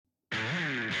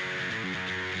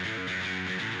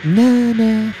Na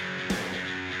na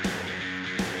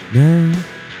na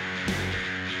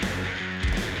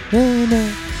na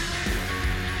na.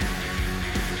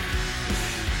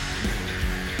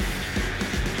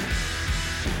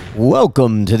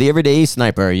 Welcome to the Everyday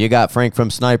Sniper. You got Frank from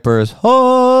Snipers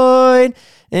Hoyd.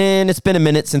 And it's been a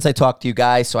minute since I talked to you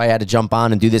guys, so I had to jump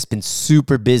on and do this. Been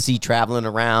super busy traveling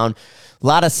around. A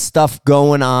lot of stuff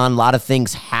going on. A lot of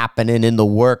things happening in the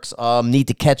works. Need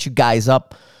to catch you guys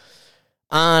up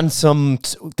on some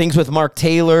things with Mark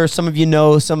Taylor. Some of you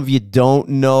know, some of you don't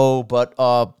know. But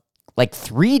like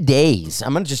 3 days,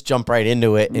 I'm going to just jump right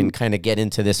into it and kind of get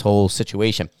into this whole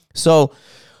situation. So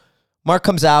Mark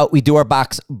comes out, we do our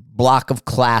block of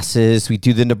classes, we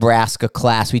do the Nebraska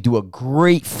class, we do a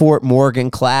great Fort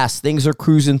Morgan class, things are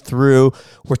cruising through.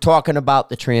 We're talking about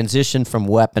the transition from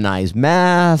weaponized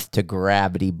math to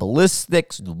gravity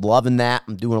ballistics, loving that,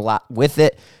 I'm doing a lot with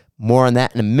it, more on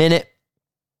that in a minute.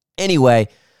 Anyway,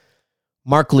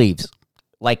 Mark leaves.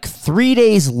 Like 3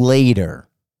 days later,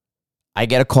 I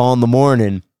get a call in the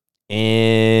morning,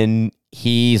 and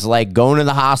he's like going to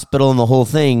the hospital and the whole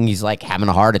thing. He's like having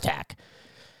a heart attack.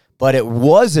 But it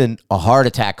wasn't a heart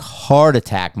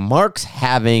attack. Mark's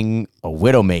having a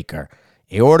widowmaker.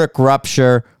 Aortic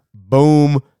rupture.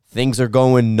 Boom. Things are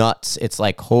going nuts. It's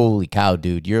like, holy cow,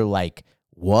 dude. You're like,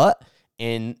 what?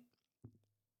 And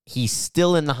he's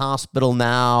still in the hospital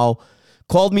now.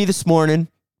 Called me this morning.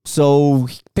 So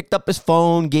he picked up his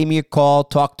phone, gave me a call,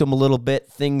 talked to him a little bit.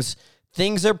 Things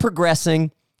are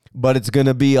progressing. But it's going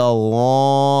to be a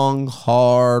long,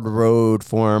 hard road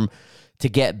for him to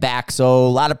get back. So a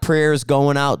lot of prayers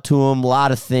going out to him, a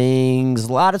lot of things,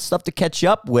 a lot of stuff to catch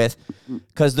up with,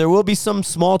 because there will be some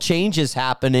small changes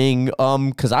happening.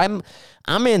 Because I'm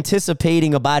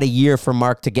anticipating about a year for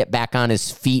Mark to get back on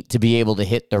his feet to be able to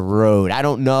hit the road. I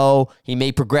don't know. He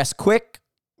may progress quick.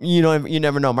 You know, you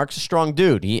never know. Mark's a strong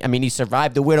dude. He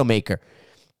survived the widowmaker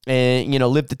and,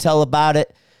 lived to tell about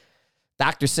it.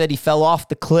 Doctor said he fell off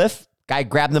the cliff. Guy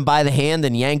grabbed him by the hand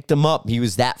and yanked him up. He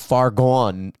was that far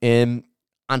gone. And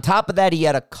on top of that, he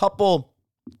had a couple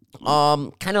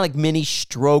kind of like mini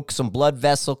strokes, some blood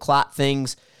vessel clot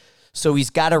things. So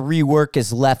he's got to rework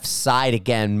his left side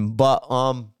again. But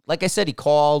like I said, he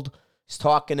called. He's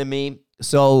talking to me.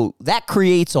 So that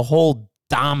creates a whole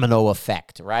domino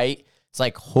effect, right? It's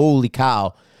like, holy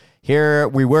cow. Here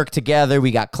we work together. We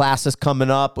got classes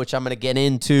coming up, which I'm going to get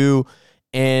into.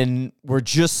 And we're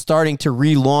just starting to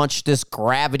relaunch this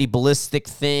gravity ballistic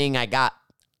thing. I'm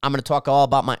going to talk all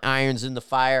about my irons in the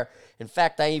fire. In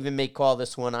fact, I even may call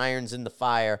this one Irons in the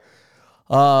Fire.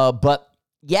 But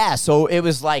yeah, so it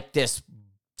was like this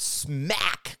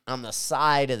smack on the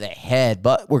side of the head.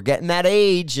 But we're getting that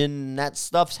age and that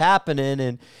stuff's happening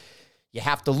and you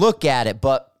have to look at it.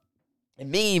 But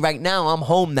me, right now, I'm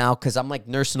home now because I'm like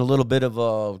nursing a little bit of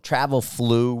a travel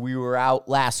flu. We were out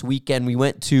last weekend. We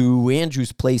went to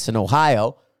Andrew's place in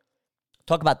Ohio.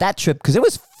 Talk about that trip because it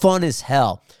was fun as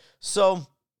hell. So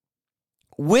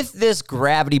with this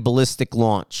gravity ballistic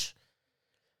launch,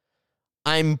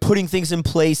 I'm putting things in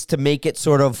place to make it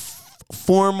sort of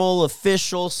formal,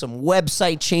 official, some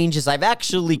website changes. I've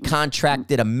actually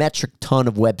contracted a metric ton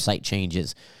of website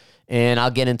changes. And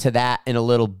I'll get into that in a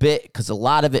little bit because a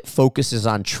lot of it focuses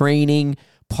on training.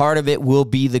 Part of it will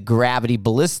be the gravity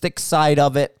ballistic side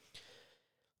of it.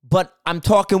 But I'm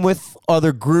talking with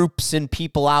other groups and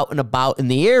people out and about in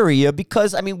the area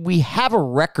because, we have a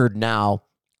record now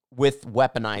with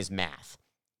weaponized math.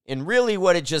 And really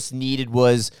what it just needed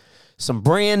was some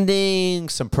branding,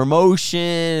 some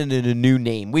promotion, and a new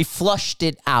name. We flushed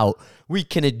it out. We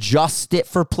can adjust it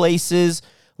for places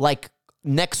like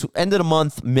next end of the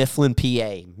month, Mifflin,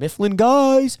 PA. Mifflin,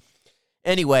 guys.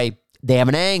 Anyway, they have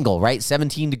an angle, right?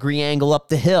 17-degree angle up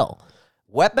the hill.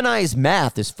 Weaponized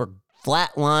math is for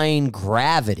flatline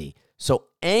gravity. So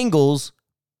angles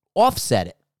offset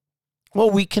it.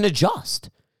 Well, we can adjust.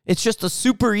 It's just a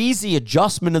super easy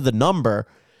adjustment of the number.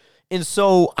 And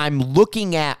so I'm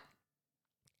looking at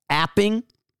apping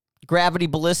gravity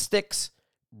ballistics,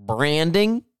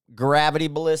 branding gravity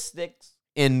ballistics,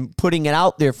 and putting it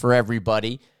out there for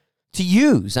everybody to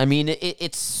use.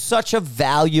 It's such a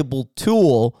valuable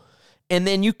tool. And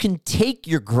then you can take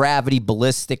your gravity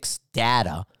ballistics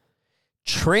data,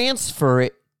 transfer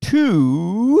it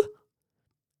to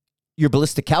your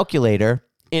ballistic calculator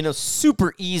in a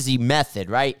super easy method,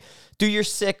 right? Do your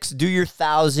 6, do your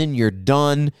 1,000, you're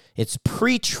done. It's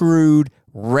pre-trued,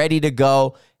 ready to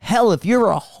go. Hell, if you're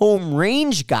a home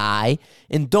range guy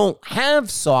and don't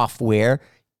have software,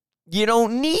 you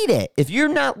don't need it. If you're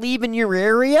not leaving your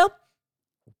area,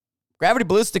 gravity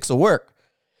ballistics will work.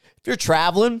 If you're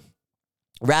traveling,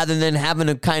 rather than having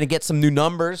to kind of get some new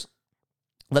numbers,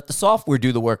 Let the software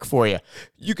do the work for you.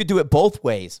 You could do it both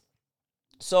ways.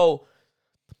 So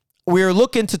we're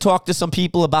looking to talk to some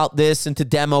people about this and to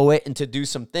demo it and to do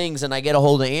some things. And I get a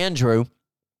hold of Andrew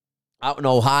out in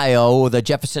Ohio, the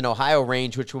Jefferson, Ohio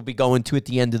range, which we'll be going to at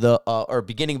the end of the, or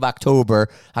beginning of October.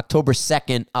 October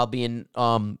 2nd, I'll be in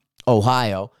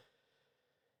Ohio.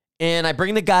 And I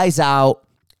bring the guys out,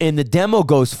 and the demo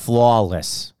goes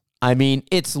flawless. I mean,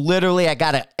 it's literally, I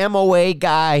got an MOA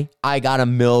guy, I got a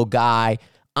mill guy.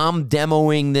 I'm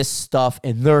demoing this stuff,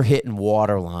 and they're hitting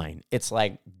waterline. It's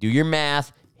like, do your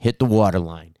math, hit the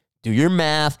waterline. Do your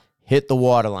math, hit the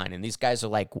waterline. And these guys are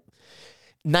like,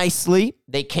 nicely,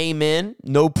 they came in,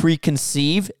 no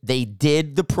preconceived. They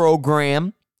did the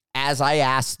program as I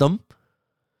asked them,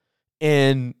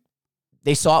 and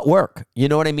they saw it work. You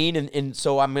know what I mean? And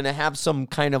so I'm going to have some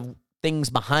kind of things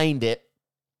behind it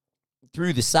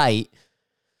through the site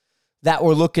that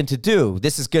we're looking to do.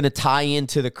 This is going to tie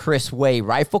into the Chris Way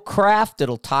rifle craft.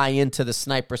 It'll tie into the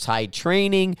Sniper's Hide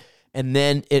training. And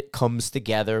then it comes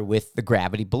together with the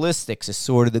Gravity Ballistics. It's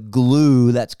sort of the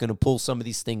glue that's going to pull some of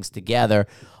these things together.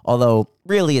 Although,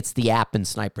 really, it's the app and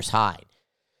Sniper's Hide.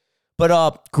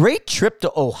 But great trip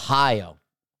to Ohio.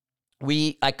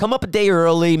 I come up a day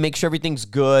early, make sure everything's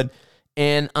good.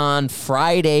 And on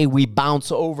Friday, we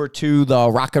bounce over to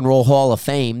the Rock and Roll Hall of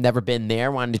Fame. Never been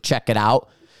there. Wanted to check it out.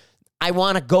 I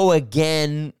want to go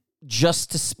again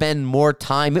just to spend more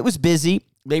time. It was busy.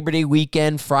 Labor Day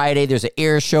weekend, Friday, there's an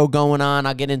air show going on.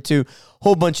 I'll get into a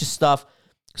whole bunch of stuff.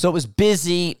 So it was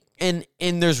busy, and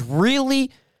there's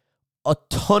really a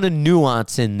ton of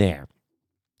nuance in there.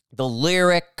 The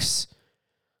lyrics,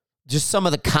 just some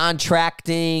of the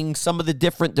contracting, some of the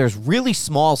different, there's really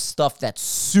small stuff that's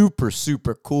super,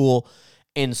 super cool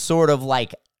and sort of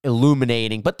like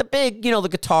illuminating. But the big, the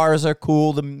guitars are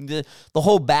cool. The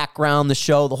whole background, the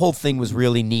show, the whole thing was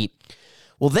really neat.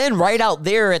 Well, then right out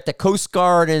there at the Coast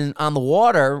Guard and on the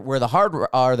water where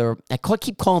I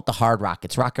keep calling it the Hard Rock.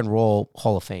 It's Rock and Roll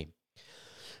Hall of Fame.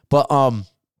 But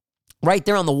right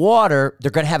there on the water, they're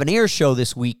going to have an air show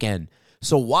this weekend.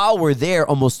 So while we're there,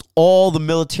 almost all the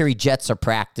military jets are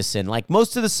practicing. Like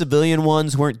most of the civilian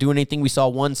ones weren't doing anything. We saw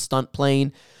one stunt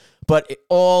plane. But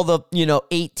all the,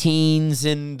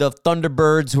 18s and the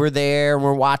Thunderbirds were there, and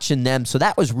we're watching them. So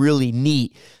that was really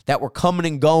neat that we're coming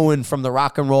and going from the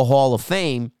Rock and Roll Hall of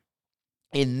Fame.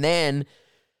 And then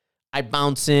I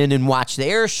bounce in and watch the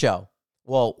air show.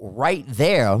 Well, right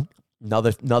there,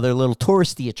 another little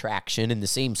touristy attraction in the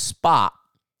same spot,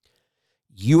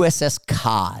 USS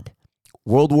Cod,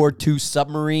 World War II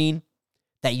submarine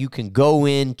that you can go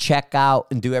in, check out,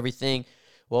 and do everything.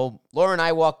 Well, Laura and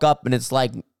I walk up, and it's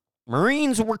like,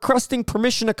 Marines are requesting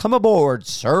permission to come aboard,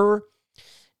 sir.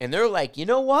 And they're like, you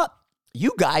know what?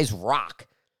 You guys rock.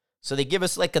 So they give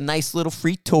us like a nice little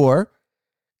free tour,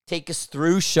 take us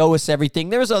through, show us everything.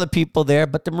 There was other people there,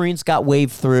 but the Marines got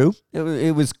waved through.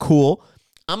 It was cool.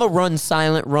 I'm a Run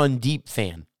Silent, Run Deep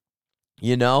fan.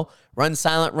 Run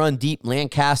Silent, Run Deep,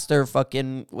 Lancaster,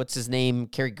 fucking, what's his name?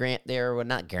 Cary Grant there. Well,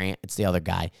 not Grant. It's the other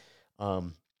guy.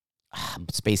 I'm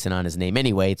spacing on his name.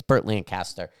 Anyway, it's Burt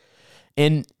Lancaster.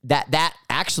 And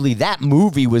that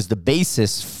movie was the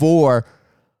basis for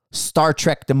Star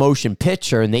Trek the Motion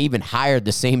Picture, and they even hired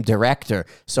the same director.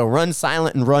 So Run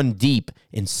Silent and Run Deep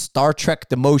and Star Trek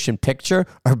the Motion Picture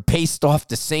are based off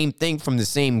the same thing from the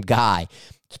same guy.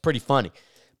 It's pretty funny.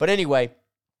 But anyway,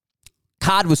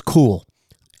 COD was cool.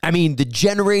 I mean, the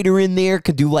generator in there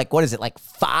could do like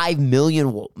 5 million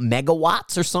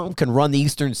megawatts or something, can run the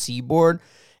Eastern Seaboard.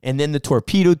 And then the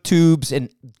torpedo tubes, and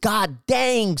god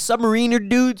dang, submariner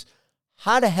dudes,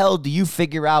 how the hell do you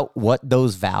figure out what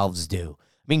those valves do?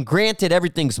 I mean, granted,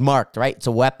 everything's marked, right? It's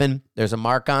a weapon. There's a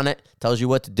mark on it. Tells you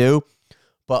what to do.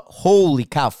 But holy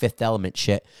cow, Fifth Element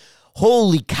shit.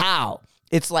 Holy cow.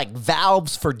 It's like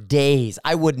valves for days.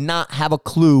 I would not have a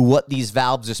clue what these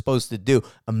valves are supposed to do.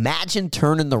 Imagine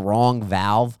turning the wrong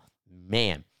valve.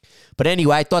 Man. But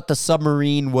anyway, I thought the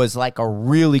submarine was like a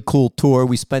really cool tour.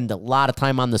 We spend a lot of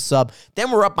time on the sub. Then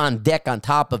we're up on deck on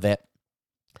top of it.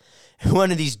 And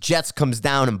one of these jets comes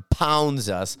down and pounds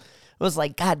us. It was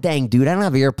like, god dang, dude, I don't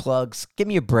have earplugs. Give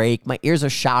me a break. My ears are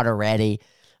shot already.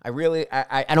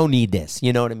 I don't need this.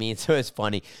 You know what I mean? So it's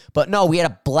funny. But no, we had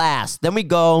a blast. Then we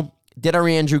did our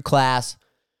Andrew class.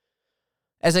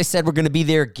 As I said, we're going to be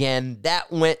there again.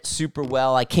 That went super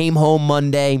well. I came home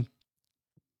Monday.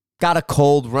 Got a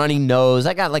cold, runny nose.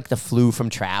 I got like the flu from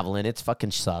traveling. It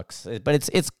fucking sucks. But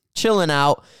it's chilling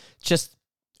out. Just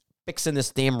fixing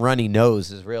this damn runny nose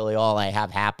is really all I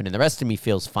have happening. The rest of me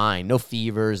feels fine. No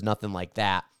fevers, nothing like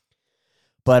that.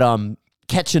 But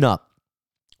catching up,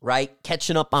 right?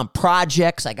 Catching up on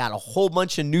projects. I got a whole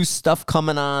bunch of new stuff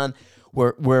coming on.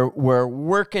 We're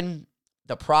working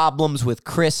the problems with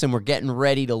Chris, and we're getting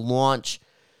ready to launch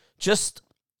just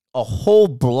a whole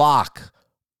block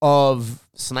of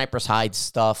Sniper's Hide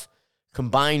stuff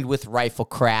combined with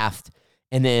Riflecraft,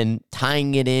 and then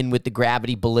tying it in with the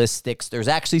Gravity Ballistics. There's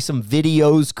actually some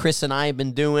videos Chris and I have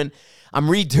been doing. I'm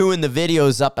redoing the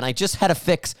videos up, and I just had to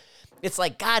fix. It's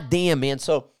like, God damn, man.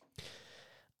 So,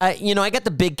 I got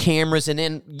the big cameras, and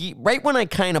then right when I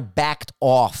kind of backed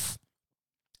off,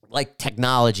 like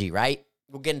technology, right?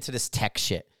 We'll get into this tech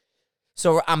shit.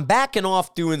 So I'm backing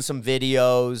off doing some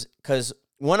videos because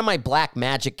one of my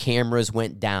Blackmagic cameras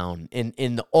went down and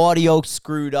the audio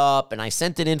screwed up, and I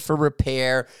sent it in for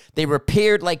repair. They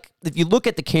repaired, like, if you look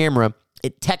at the camera,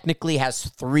 it technically has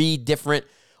 3 different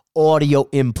audio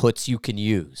inputs you can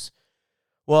use.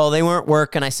 Well, they weren't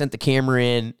working. I sent the camera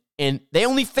in, and they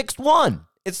only fixed one.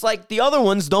 It's like the other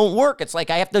ones don't work. It's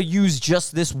like I have to use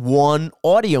just this one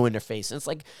audio interface. And it's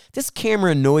like, this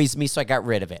camera annoys me, so I got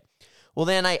rid of it. Well,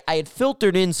 then I had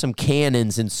filtered in some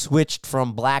Canons and switched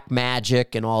from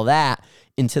Blackmagic and all that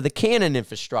into the Canon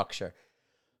infrastructure.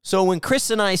 So when Chris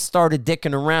and I started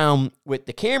dicking around with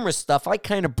the camera stuff, I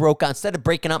kind of broke out. Instead of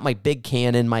breaking out my big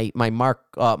Canon, my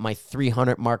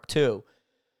 300 Mark II,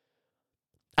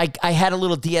 I had a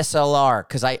little DSLR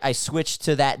because I switched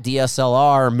to that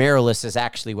DSLR. Mirrorless is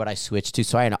actually what I switched to.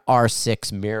 So I had an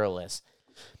R6 mirrorless.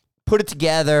 Put it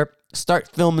together. Start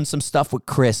filming some stuff with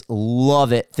Chris.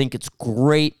 Love it. Think it's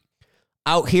great.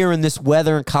 Out here in this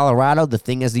weather in Colorado, the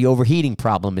thing is the overheating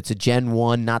problem. It's a Gen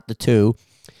 1, not the 2.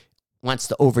 Wants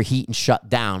to overheat and shut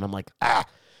down. I'm like, ah.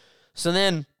 So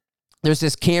then there's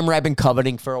this camera I've been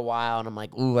coveting for a while, and I'm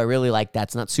like, ooh, I really like that.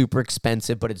 It's not super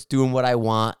expensive, but it's doing what I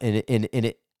want, and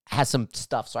it has some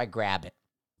stuff, so I grab it.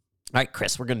 All right,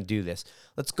 Chris, we're going to do this.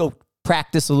 Let's go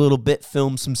practice a little bit,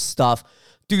 film some stuff,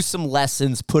 do some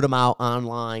lessons, put them out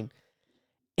online.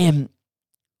 And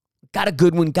got a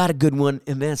good one.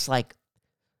 And then it's like,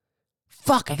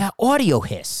 fuck, I got audio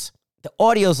hiss. The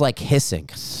audio's like hissing,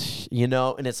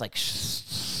 and it's like,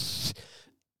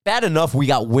 bad enough we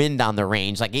got wind on the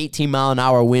range, like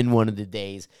 18-mile-an-hour wind one of the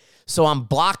days. So I'm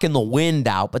blocking the wind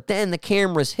out, but then the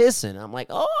camera's hissing. I'm like,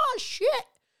 oh, shit.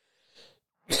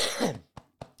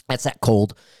 That's that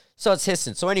cold. So it's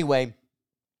hissing. So anyway,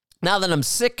 now that I'm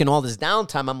sick and all this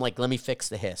downtime, I'm like, let me fix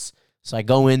the hiss. So I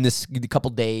go in this a couple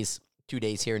days, 2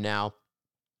 days here now,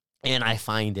 and I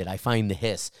find it. I find the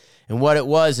hiss. And what it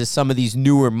was is some of these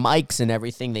newer mics and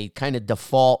everything, they kind of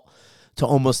default to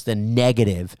almost a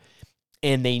negative,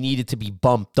 and they needed to be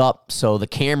bumped up. So the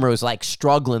camera was like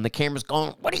struggling. The camera's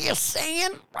going, what are you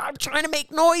saying? I'm trying to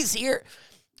make noise here.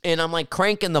 And I'm like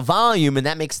cranking the volume, and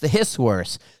that makes the hiss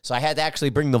worse. So I had to actually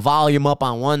bring the volume up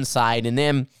on one side, and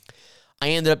then I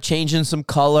ended up changing some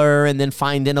color and then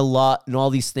finding a LUT and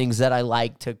all these things that I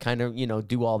like to kind of,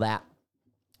 do all that.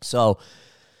 So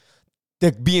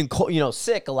being,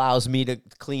 sick allows me to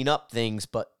clean up things,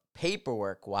 but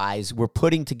paperwork-wise, we're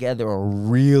putting together a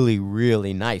really,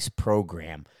 really nice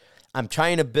program. I'm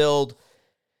trying to build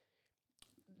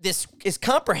this as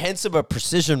comprehensive a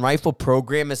precision rifle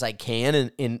program as I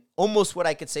can in almost what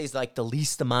I could say is like the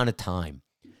least amount of time,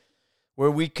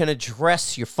 where we can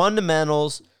address your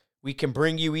fundamentals. We can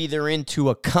bring you either into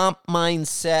a comp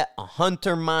mindset, a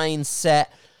hunter mindset,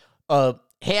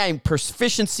 I'm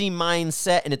proficiency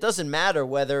mindset, and it doesn't matter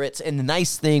whether it's, and the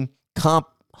nice thing, comp,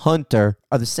 hunter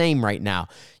are the same right now.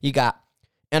 You got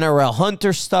NRL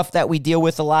hunter stuff that we deal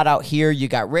with a lot out here. You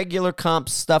got regular comp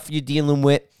stuff you're dealing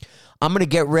with. I'm going to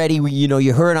get ready.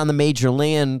 You heard on the Major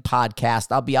Land podcast.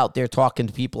 I'll be out there talking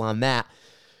to people on that.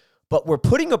 But we're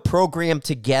putting a program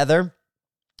together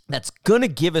that's going to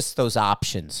give us those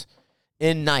options.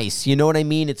 And nice, you know what I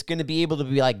mean? It's going to be able to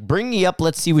be like, bring me up,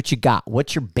 let's see what you got.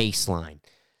 What's your baseline?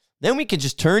 Then we can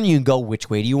just turn you and go, which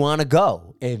way do you want to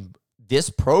go? And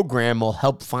this program will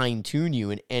help fine-tune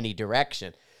you in any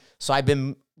direction. So I've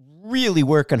been really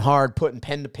working hard, putting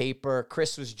pen to paper.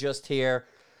 Chris was just here,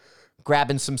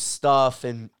 grabbing some stuff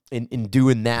and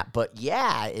doing that. But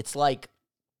yeah, it's like,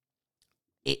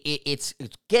 it's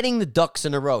getting the ducks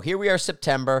in a row. Here we are,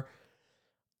 September.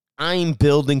 I'm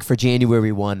building for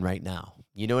January 1 right now.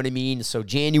 You know what I mean? So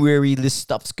January, this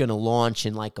stuff's going to launch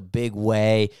in like a big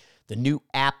way. The new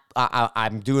app,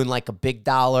 I'm doing like a big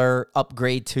dollar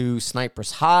upgrade to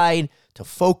Sniper's Hide to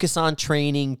focus on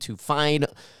training, to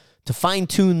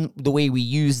fine-tune the way we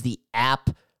use the app,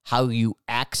 how you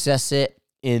access it,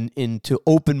 and to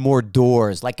open more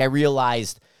doors. Like I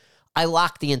realized I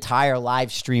locked the entire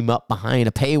live stream up behind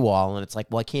a paywall, and it's like,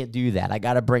 well, I can't do that. I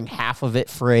got to bring half of it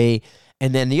free,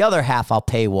 and then the other half I'll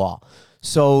paywall.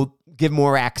 So give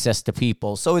more access to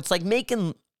people. So it's like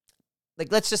making,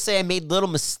 like, let's just say I made little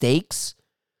mistakes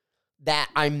that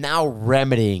I'm now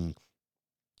remedying.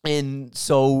 And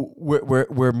so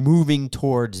we're moving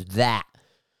towards that.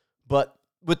 But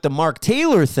with the Mark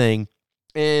Taylor thing,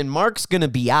 and Mark's going to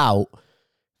be out,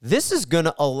 this is going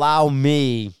to allow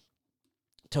me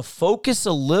to focus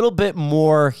a little bit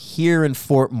more here in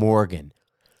Fort Morgan.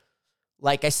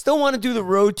 Like, I still want to do the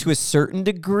road to a certain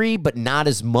degree, but not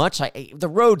as much. The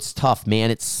road's tough,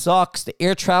 man. It sucks. The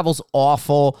air travel's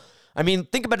awful. I mean,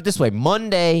 think about it this way.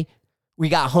 Monday, we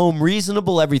got home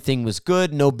reasonable. Everything was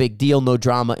good. No big deal. No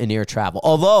drama in air travel.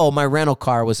 Although my rental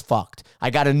car was fucked. I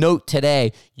got a note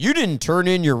today. You didn't turn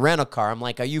in your rental car. I'm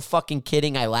like, are you fucking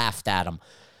kidding? I laughed at him.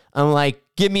 I'm like,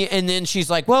 give me. And then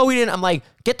she's like, well, we didn't. I'm like,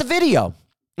 get the video.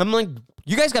 I'm like,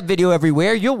 you guys got video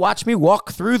everywhere. You'll watch me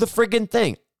walk through the friggin'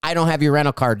 thing. I don't have your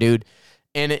rental car, dude.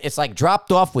 And it's like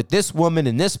dropped off with this woman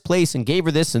in this place and gave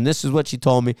her this, and this is what she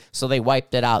told me. So they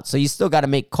wiped it out. So you still got to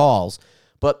make calls.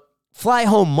 But fly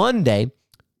home Monday,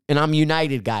 and I'm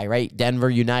United guy, right? Denver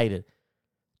United.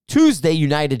 Tuesday,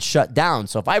 United shut down.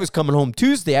 So if I was coming home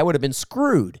Tuesday, I would have been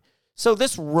screwed. So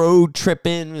this road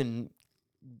tripping and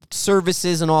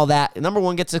services and all that, number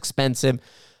one, gets expensive.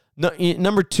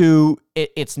 Number two,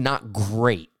 it's not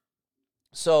great.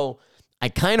 So I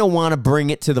kind of want to bring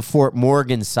it to the Fort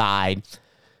Morgan side.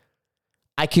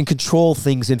 I can control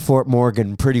things in Fort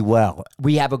Morgan pretty well.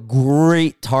 We have a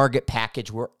great target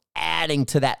package. We're adding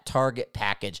to that target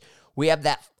package. We have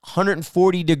that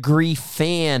 140-degree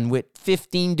fan with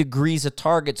 15 degrees of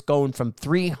targets going from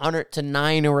 300 to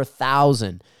 9 or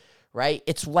 1,000, right?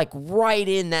 It's like right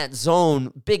in that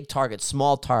zone, big target,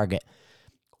 small target.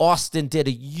 Austin did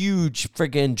a huge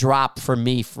friggin' drop for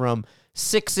me from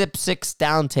 6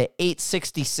 down to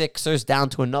 866ers down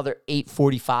to another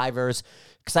 845ers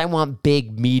because I want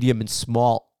big, medium, and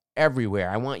small everywhere.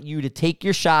 I want you to take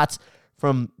your shots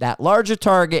from that larger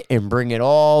target and bring it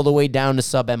all the way down to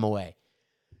sub-MOA.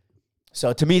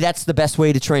 So to me, that's the best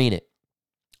way to train it.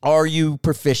 Are you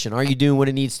proficient? Are you doing what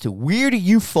it needs to? Where do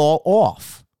you fall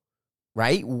off,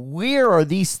 right? Where are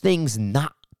these things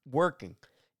not working?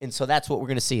 And so that's what we're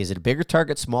going to see. Is it a bigger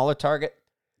target, smaller target?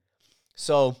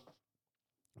 So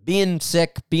being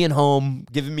sick, being home,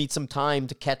 giving me some time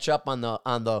to catch up on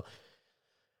the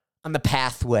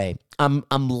pathway. I'm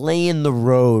laying the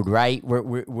road, right?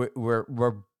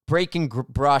 We're breaking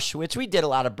brush, which we did a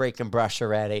lot of breaking brush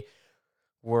already.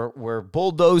 We're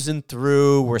bulldozing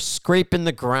through. We're scraping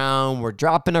the ground. We're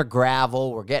dropping our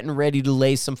gravel. We're getting ready to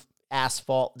lay some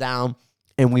asphalt down.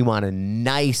 And we want a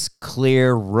nice,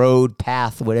 clear road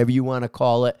path, whatever you want to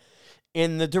call it,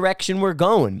 in the direction we're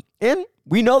going. And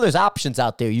we know there's options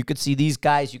out there. You could see these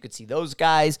guys. You could see those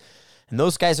guys. And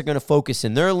those guys are going to focus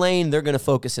in their lane. They're going to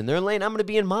focus in their lane. I'm going to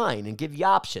be in mine and give you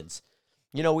options.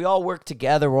 You know, we all work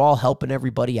together. We're all helping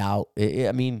everybody out.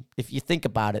 I mean, if you think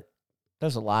about it,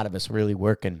 there's a lot of us really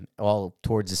working all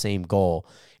towards the same goal.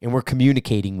 And we're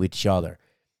communicating with each other.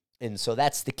 And so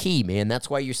that's the key, man. That's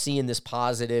why you're seeing this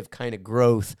positive kind of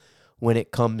growth when it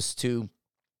comes to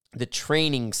the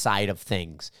training side of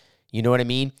things. You know what I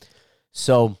mean?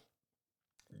 So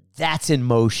that's in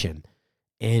motion.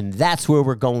 And that's where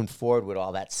we're going forward with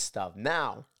all that stuff.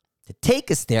 Now, to take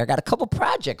us there, I got a couple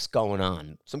projects going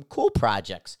on. Some cool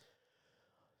projects.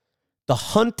 The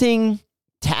hunting,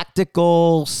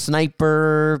 tactical,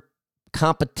 sniper,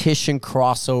 competition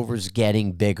crossovers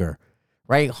getting bigger.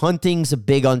 Right? Hunting's a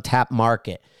big untapped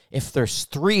market. If there's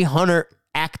 300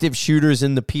 active shooters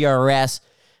in the PRS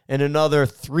and another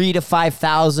 3,000 to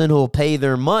 5,000 who will pay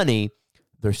their money,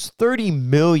 there's 30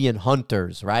 million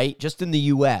hunters, right? Just in the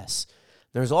U.S.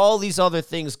 There's all these other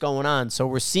things going on. So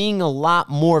we're seeing a lot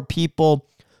more people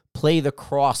play the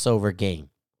crossover game.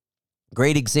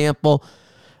 Great example.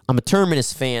 I'm a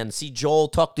Terminus fan. See Joel,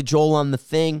 talk to Joel on the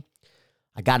thing.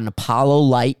 I got an Apollo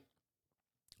Light.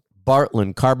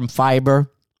 Bartland carbon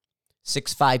fiber,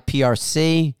 6.5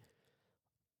 PRC,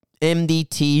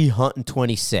 MDT hunting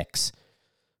 26.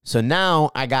 So now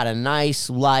I got a nice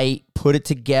light, put it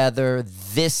together.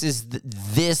 This is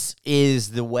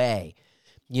the way.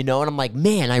 You know, and I'm like,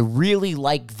 man, I really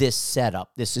like this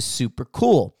setup. This is super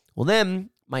cool. Well,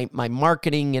 then my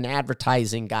marketing and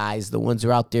advertising guys, the ones who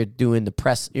are out there doing the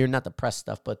press, or not the press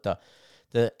stuff, but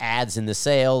the ads and the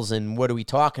sales and what are we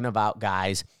talking about,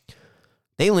 guys?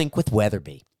 They link with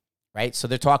Weatherby, right? So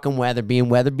they're talking Weatherby, and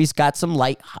Weatherby's got some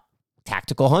light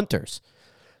tactical hunters.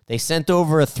 They sent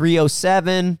over a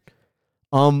 307.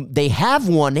 They have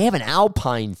one. They have an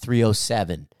Alpine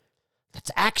 307 that's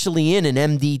actually in an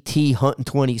MDT Hunting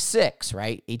 26,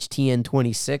 right? HTN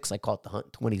 26. I call it the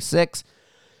Hunt 26.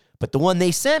 But the one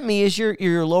they sent me is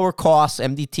your lower cost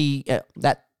MDT.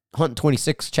 That Hunt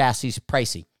 26 chassis is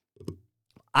pricey.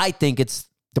 I think it's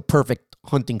the perfect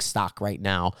hunting stock right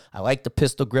now. I like the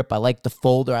pistol grip. I like the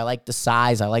folder. I like the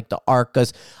size. I like the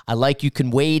Arcas. I like you can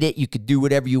weight it. You could do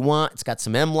whatever you want. It's got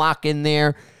some M-LOK in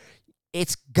there.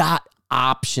 It's got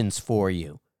options for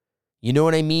you. You know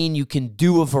what I mean? You can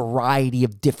do a variety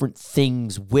of different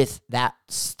things with that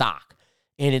stock.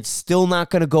 And it's still not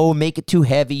going to go and make it too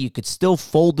heavy. You could still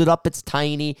fold it up. It's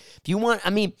tiny. If you want, I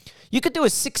mean, you could do a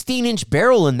 16-inch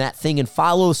barrel in that thing and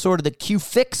follow sort of the Q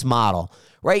Fix model,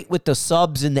 right? With the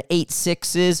subs and the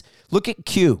 8.6s. Look at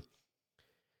Q.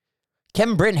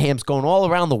 Kevin Brittingham's going all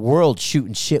around the world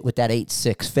shooting shit with that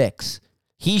 8.6 Fix.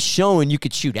 He's showing you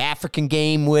could shoot African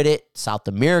game with it, South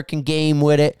American game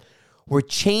with it. We're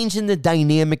changing the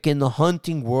dynamic in the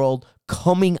hunting world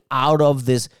coming out of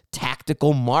this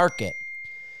tactical market.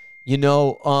 You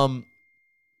know,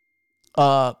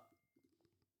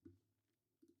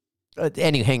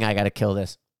 anyway, hang on, I got to kill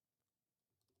this.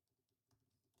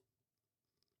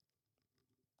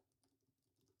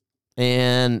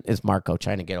 And it's Marco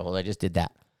trying to get a hold. I just did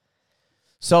that.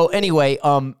 So anyway,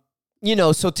 you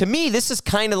know, so to me, this is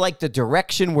kind of like the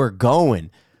direction we're going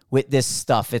with this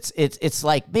stuff. It's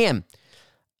like, man,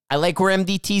 I like where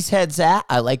MDT's head's at.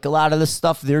 I like a lot of the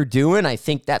stuff they're doing. I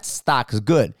think that stock is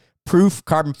good. Proof,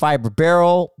 carbon fiber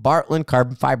barrel, Bartlein,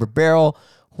 carbon fiber barrel,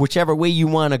 whichever way you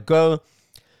want to go.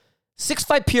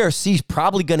 6.5 PRC is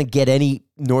probably going to get any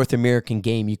North American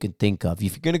game you can think of.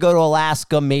 If you're going to go to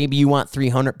Alaska, maybe you want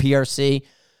 300 PRC.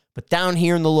 But down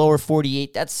here in the lower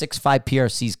 48, that 6.5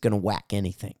 PRC is going to whack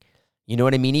anything. You know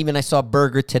what I mean? Even I saw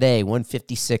Burger today,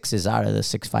 156 is out of the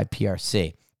 6.5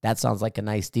 PRC. That sounds like a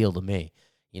nice deal to me.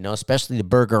 You know, especially the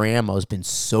Burger ammo has been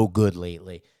so good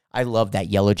lately. I love that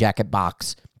Yellow Jacket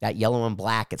box. That yellow and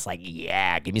black, it's like,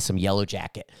 yeah, give me some Yellow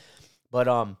Jacket.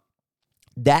 But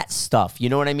that stuff, you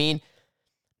know what I mean?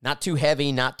 Not too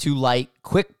heavy, not too light.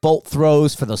 Quick bolt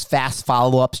throws for those fast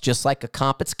follow-ups, just like a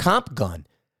comp. It's a comp gun.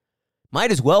 Might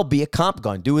as well be a comp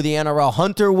gun. Do the NRL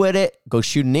Hunter with it. Go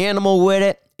shoot an animal with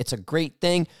it. It's a great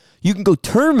thing. You can go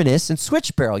Terminus and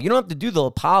switch barrel. You don't have to do the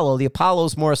Apollo. The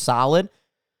Apollo's more solid.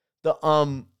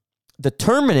 The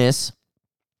Terminus,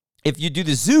 if you do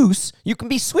the Zeus, you can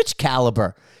be switch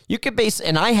caliber. You can base,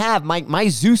 and I have my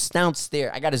Zeus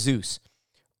downstairs. I got a Zeus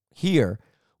here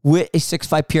with a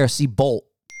 6.5 PRC bolt.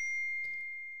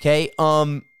 Okay,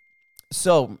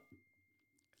 so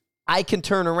I can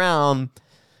turn around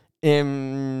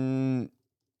and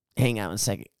hang on a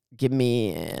second. Give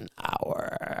me an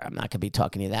hour. I'm not gonna be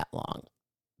talking to you that long,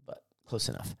 but close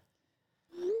enough.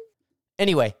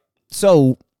 Anyway,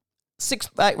 so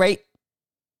 6.5, right?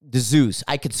 The Zeus.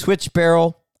 I could switch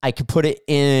barrel. I could put it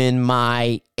in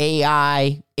my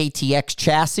AI ATX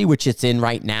chassis, which it's in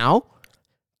right now.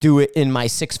 Do it in my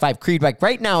 6.5 Creedmoor.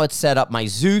 Right now, it's set up. My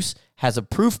Zeus has a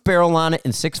proof barrel on it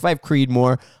and 6.5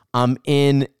 Creedmoor. I'm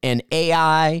in an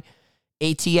AI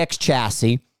ATX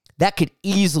chassis. That could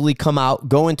easily come out,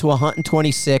 go into a Hunting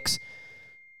 26,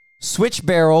 switch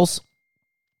barrels,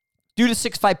 do the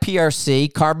 6.5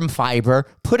 PRC, carbon fiber,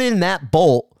 put in that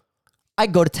bolt. I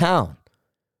go to town.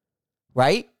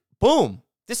 Right? Boom.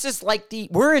 This is like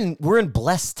we're in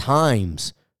blessed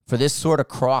times for this sort of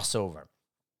crossover.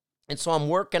 And so I'm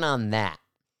working on that.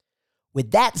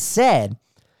 With that said,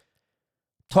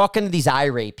 talking to these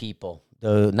iRay people,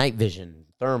 the night vision,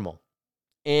 thermal,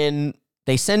 and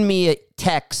they send me a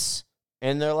text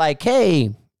and they're like,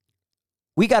 hey,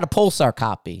 we got a Pulsar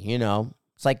copy, you know.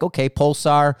 It's like, okay,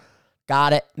 Pulsar,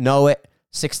 got it, know it,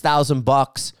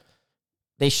 $6,000.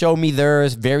 They show me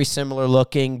theirs, very similar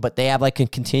looking, but they have like a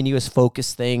continuous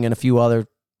focus thing and a few other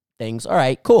things. All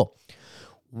right, cool.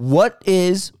 What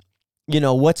is, you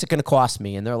know, what's it going to cost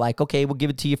me? And they're like, okay, we'll give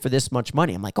it to you for this much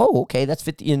money. I'm like, oh, okay, that's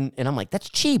 50. And I'm like,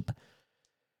 that's cheap.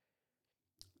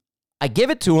 I give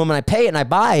it to them and I pay it and I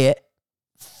buy it.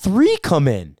 3 come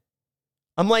in.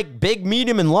 I'm like, big,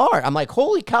 medium, and large. I'm like,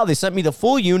 holy cow, they sent me the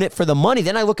full unit for the money.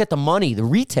 Then I look at the money, the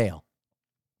retail.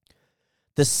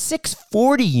 The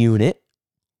 640 unit,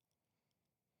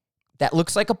 that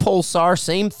looks like a Pulsar,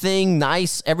 same thing,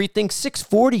 nice, everything.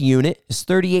 640 unit is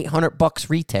 $3,800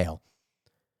 retail.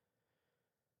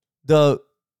 The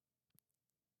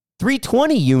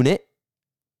 320 unit,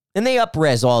 and they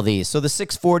up-res all these. So the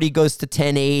 640 goes to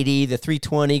 1080, the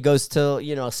 320 goes to,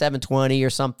 720 or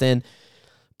something.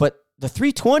 But the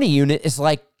 320 unit is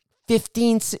like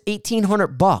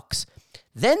 $1,800.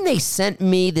 Then they sent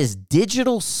me this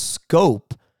digital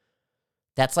scope.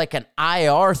 That's like an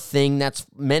IR thing that's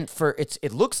meant for,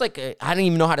 it looks like, I don't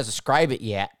even know how to describe it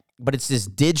yet, but it's this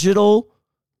digital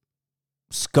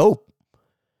scope.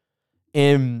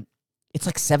 And it's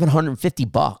like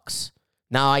 $750.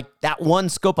 Now, that one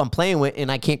scope I'm playing with,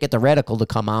 and I can't get the reticle to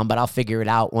come on, but I'll figure it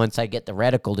out once I get the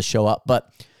reticle to show up.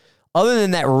 But other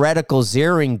than that reticle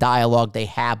zeroing dialogue they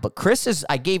have, but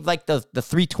I gave like the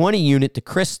 320 unit to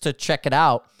Chris to check it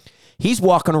out. He's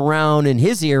walking around in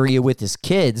his area with his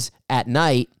kids at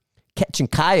night, catching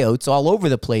coyotes all over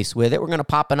the place with it. We're going to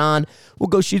pop it on. We'll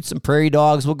go shoot some prairie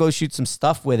dogs. We'll go shoot some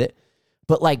stuff with it.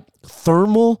 But like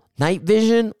thermal, night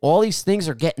vision, all these things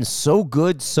are getting so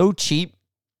good, so cheap.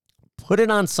 Put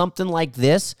it on something like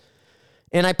this.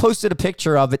 And I posted a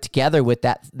picture of it together with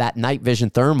that night vision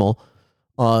thermal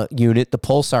unit, the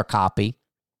Pulsar copy.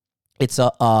 It's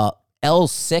a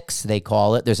L6, they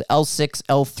call it. There's L6,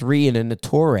 L3, and a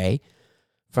Nature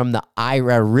from the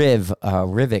Ira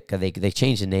Rivik. They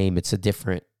changed the name. It's a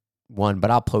different one, but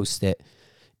I'll post it.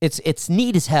 It's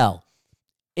neat as hell.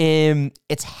 And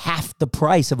it's half the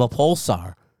price of a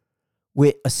Pulsar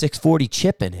with a 640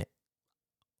 chip in it.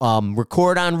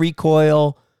 Record on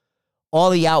recoil, all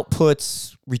the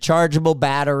outputs, rechargeable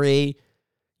battery.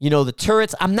 You know, the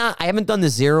turrets, I haven't done the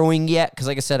zeroing yet because,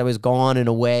 like I said, I was gone and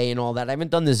away and all that. I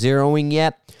haven't done the zeroing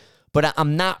yet, but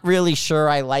I'm not really sure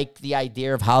I like the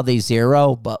idea of how they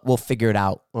zero, but we'll figure it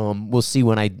out. We'll see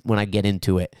when I get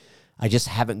into it. I just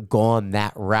haven't gone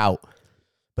that route.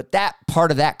 But that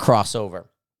part of that crossover.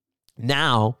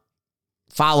 Now,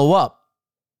 follow up.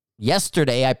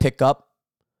 Yesterday,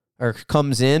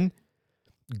 comes in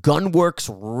Gunworks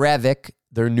Revit,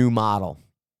 their new model.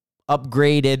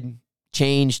 Upgraded,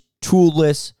 changed,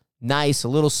 toolless, nice, a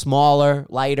little smaller,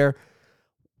 lighter.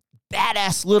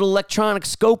 Badass little electronic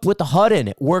scope with the HUD in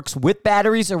it. Works with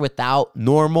batteries or without,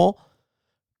 normal.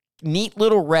 Neat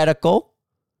little reticle.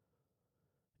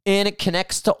 And it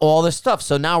connects to all the stuff.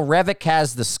 So now Revit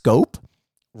has the scope.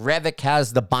 Revit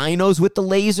has the binos with the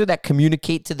laser that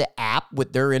communicate to the app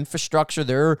with their infrastructure.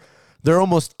 They're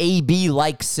almost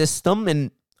AB-like system.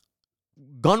 And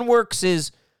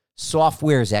Gunworks'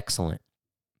 software is excellent.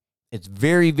 It's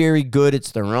very, very good.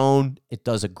 It's their own. It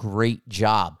does a great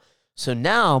job. So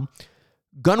now,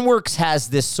 Gunworks has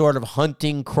this sort of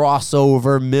hunting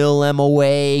crossover,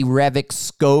 MOA, Revit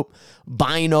scope,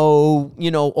 Bino,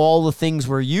 all the things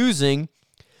we're using.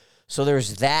 So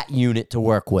there's that unit to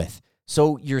work with.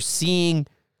 So you're seeing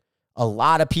a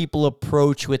lot of people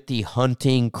approach with the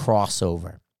hunting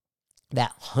crossover.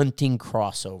 That hunting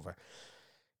crossover.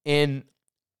 And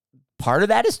part of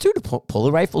that is, too, to pull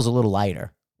the rifles a little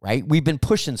lighter. Right? We've been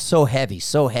pushing so heavy.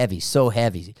 20,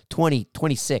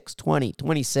 26, 20,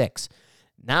 26.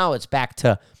 Now it's back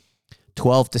to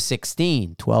 12 to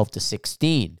 16.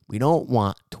 We don't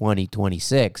want 20,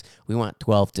 26. We want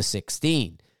 12 to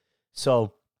 16.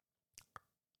 So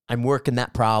I'm working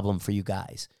that problem for you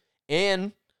guys.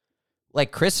 And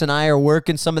like Chris and I are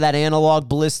working some of that analog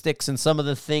ballistics and some of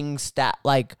the things that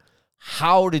like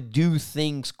how to do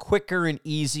things quicker and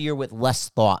easier with less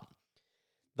thought.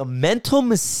 The mental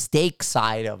mistake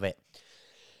side of it.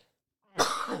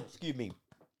 Excuse me.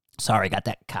 Sorry, got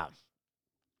that cow.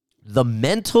 The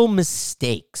mental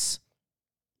mistakes.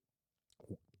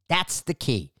 That's the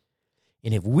key.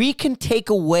 And if we can take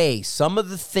away some of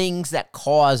the things that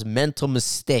cause mental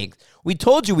mistakes, we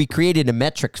told you we created a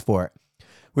metrics for it,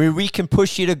 where we can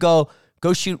push you to go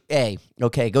shoot A.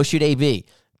 Okay, go shoot AB.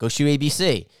 Go shoot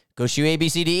ABC. Go shoot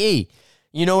ABCDE.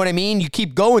 You know what I mean? You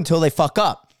keep going until they fuck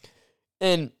up.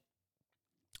 And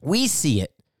we see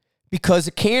it because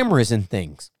of cameras and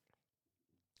things.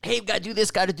 Hey, we've got to do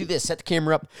this, set the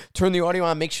camera up, turn the audio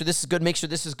on, make sure this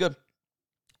is good,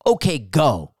 Okay,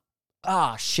 go.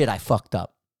 Ah, shit, I fucked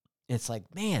up. It's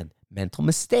like, man, mental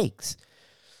mistakes.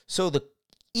 So the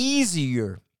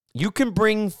easier you can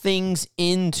bring things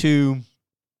into,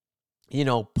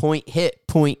 point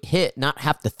hit, not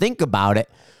have to think about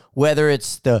it, whether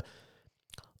it's the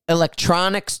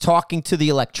electronics talking to the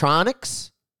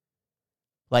electronics,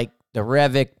 like the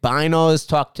Revit binos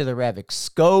talk to the Revit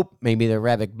scope. Maybe the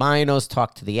Revit binos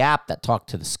talk to the app that talk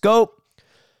to the scope.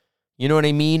 You know what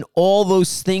I mean? All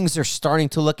those things are starting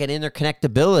to look at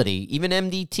interconnectability. Even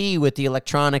MDT with the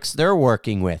electronics they're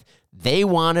working with. They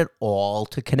want it all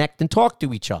to connect and talk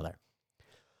to each other.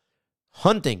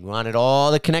 Hunting, want it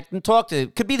all to connect and talk to.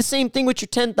 It could be the same thing with your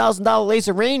 $10,000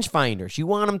 laser rangefinders. You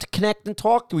want them to connect and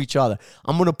talk to each other.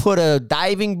 I'm going to put a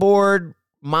diving board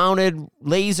mounted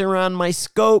laser on my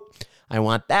scope. I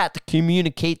want that to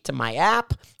communicate to my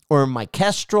app or my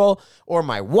Kestrel or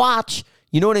my watch.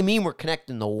 You know what I mean? We're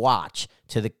connecting the watch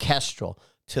to the Kestrel,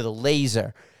 to the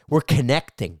laser. We're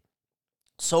connecting.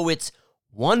 So it's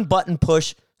one button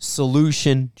push,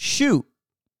 solution, shoot.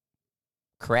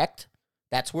 Correct?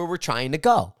 That's where we're trying to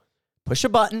go. Push a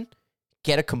button,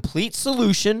 get a complete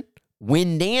solution,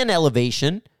 wind and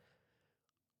elevation,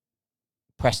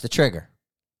 press the trigger.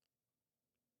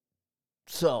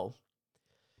 So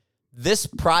this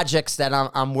projects that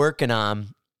I'm working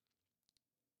on,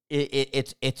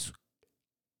 it's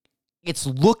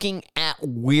looking at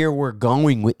where we're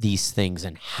going with these things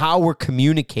and how we're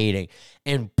communicating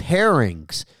and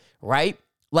pairings, right?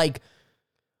 Like,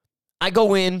 I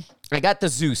go in, I got the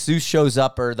Zeus. Zeus shows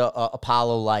up, or the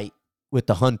Apollo light with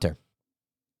the Hunter.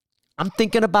 I'm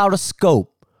thinking about a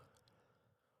scope.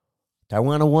 Do I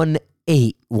want a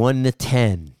 1-8,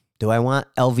 1-10? Do I want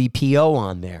LVPO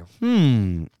on there?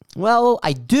 Well,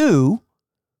 I do,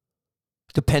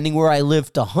 depending where I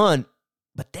live to hunt.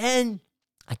 But then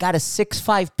I got a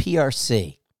 6.5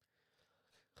 PRC.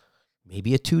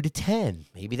 Maybe a 2-10.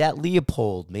 Maybe that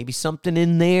Leopold. Maybe something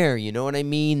in there. You know what I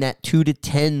mean? That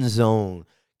 2-10 zone.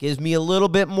 Gives me a little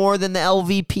bit more than the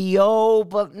LVPO,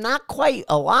 but not quite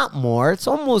a lot more. It's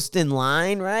almost in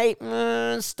line, right?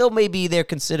 Still maybe they're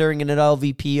considering it an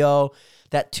LVPO.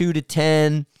 That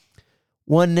 2-10,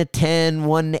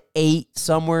 1-10, 1-8,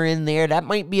 somewhere in there. That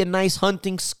might be a nice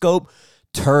hunting scope.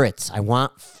 Turrets. I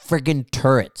want friggin'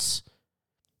 turrets.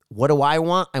 What do I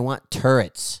want? I want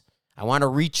turrets. I want to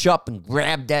reach up and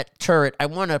grab that turret. I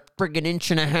want a friggin'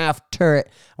 1.5-inch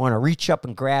turret. I want to reach up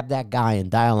and grab that guy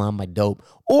and dial on my dope.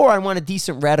 Or I want a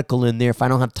decent reticle in there if I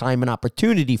don't have time and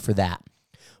opportunity for that.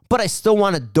 But I still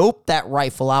want to dope that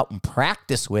rifle out and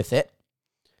practice with it.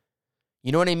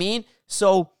 You know what I mean?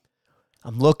 So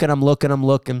I'm looking. I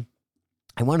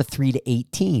want a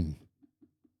 3-18.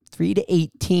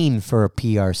 3-18 for a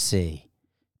PRC.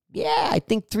 Yeah, I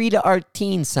think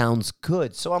 3-18 sounds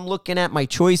good. So I'm looking at my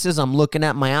choices. I'm looking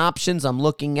at my options. I'm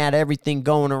looking at everything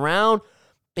going around.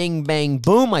 Bing, bang,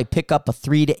 boom. I pick up a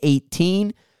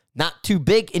 3-18. Not too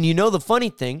big. And you know the funny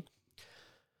thing,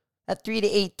 that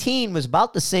 3-18 was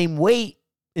about the same weight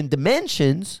in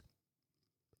dimensions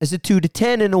as a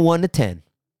 2-10 and a 1-10.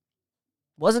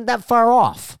 Wasn't that far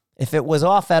off. If it was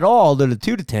off at all to the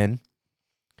 2-10,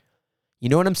 you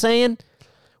know what I'm saying?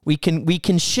 We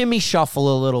can shimmy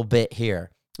shuffle a little bit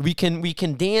here. We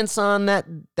can dance on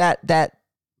that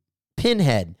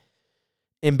pinhead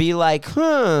and be like,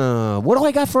 what do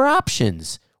I got for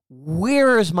options?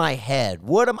 Where is my head?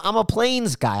 I'm a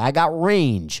plains guy. I got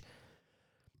range.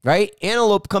 Right?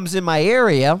 Antelope comes in my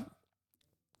area,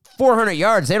 400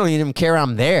 yards, they don't even care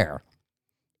I'm there.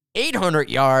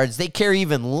 800 yards, they care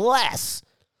even less.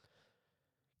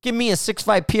 Give me a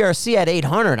 6.5 PRC at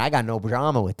 800. I got no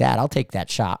drama with that. I'll take that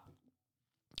shot.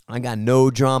 I got no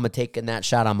drama taking that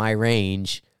shot on my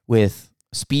range with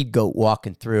Speed Goat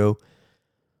walking through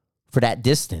for that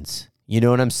distance. You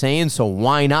know what I'm saying? So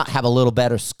why not have a little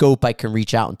better scope I can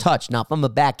reach out and touch? Now, if I'm a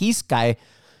back east guy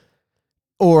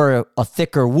or a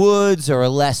thicker woods or a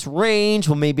less range,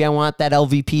 well, maybe I want that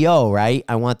LVPO, right?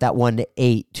 I want that 1-8,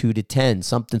 2-10,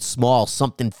 something small,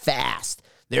 something fast.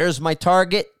 There's my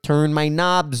target, turn my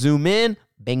knob, zoom in,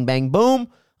 bang, bang, boom.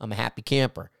 I'm a happy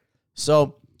camper.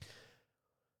 So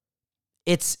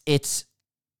it's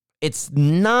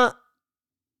not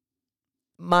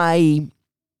my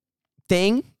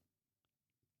thing,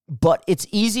 but it's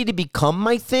easy to become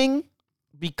my thing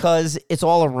because it's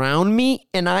all around me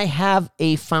and I have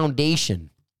a foundation.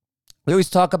 We always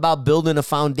talk about building a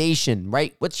foundation,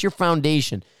 right? What's your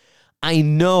foundation? I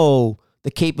know the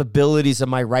capabilities of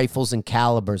my rifles and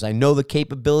calibers. I know the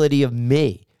capability of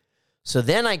me. So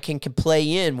then I can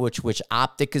play in which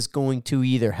optic is going to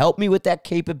either help me with that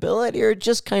capability or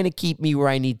just kind of keep me where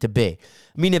I need to be.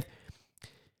 I mean, if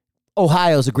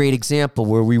Ohio's a great example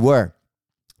where we were.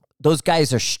 Those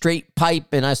guys are straight pipe,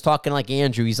 and I was talking like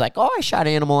Andrew. He's like, I shot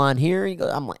animal on here.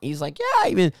 He's like, yeah,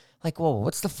 even like, whoa,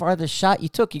 what's the farthest shot you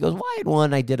took? He goes, well, I had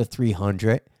one. I did a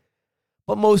 300,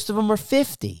 but most of them are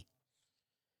 50.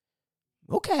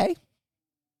 Okay.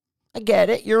 I get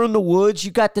it. You're in the woods.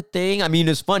 You got the thing. I mean,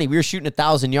 it's funny. We were shooting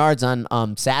 1,000 yards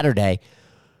on Saturday,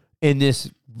 and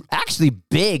this actually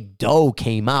big doe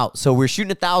came out. So we're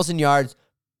shooting 1,000 yards.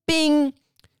 Bing.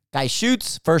 Guy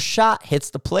shoots. First shot.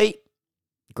 Hits the plate.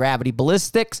 Gravity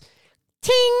ballistics.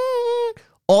 Ting.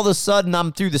 All of a sudden,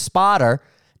 I'm through the spotter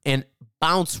and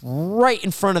bounce right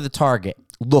in front of the target.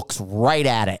 Looks right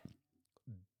at it.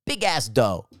 Big-ass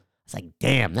doe. It's like,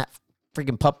 damn, that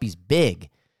freaking puppy's big.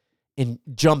 And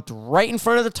jumped right in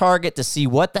front of the target to see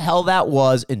what the hell that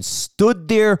was and stood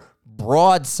there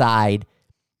broadside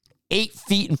 8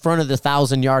 feet in front of the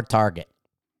 1,000-yard target.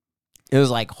 It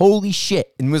was like, holy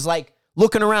shit. And was like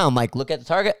looking around, like, look at the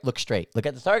target, look straight. Look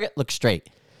at the target, look straight.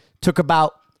 Took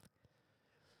about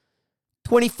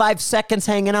 25 seconds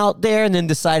hanging out there and then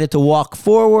decided to walk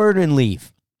forward and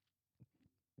leave.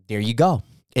 There you go.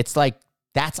 It's like,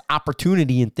 that's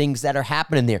opportunity and things that are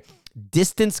happening there.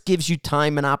 Distance gives you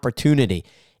time and opportunity.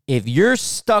 If you're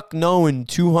stuck knowing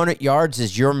 200 yards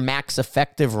is your max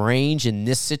effective range in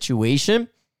this situation,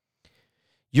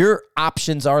 your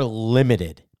options are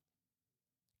limited.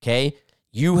 Okay?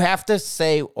 You have to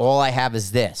say, all I have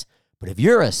is this. But if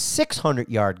you're a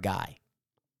 600-yard guy,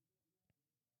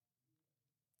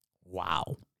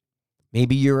 wow.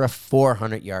 Maybe you're a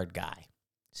 400-yard guy.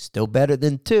 Still better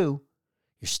than 2.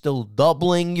 You're still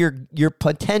doubling your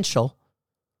potential.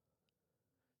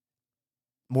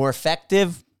 More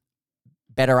effective,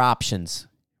 better options,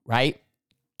 right?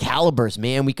 Calibers,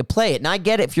 man, we could play it. And I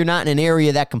get it if you're not in an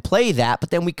area that can play that, but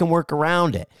then we can work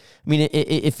around it. I mean,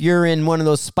 if you're in one of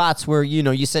those spots where,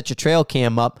 you set your trail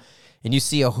cam up and you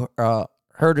see a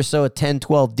herd or so of 10,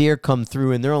 12 deer come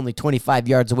through and they're only 25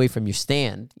 yards away from your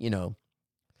stand, do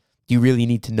you really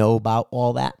need to know about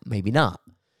all that? Maybe not.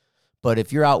 But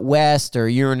if you're out west or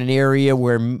you're in an area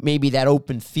where maybe that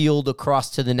open field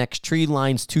across to the next tree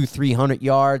line's 200-300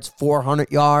 yards, 400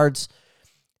 yards,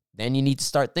 then you need to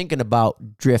start thinking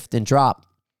about drift and drop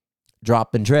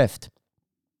and drift,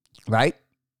 right?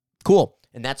 Cool.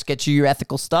 And that's what gets you your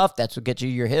ethical stuff. That's what gets you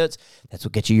your hits. That's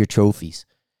what gets you your trophies.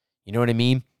 You know what I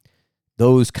mean?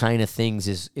 Those kind of things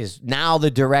is now the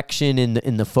direction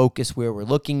in the focus where we're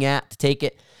looking at to take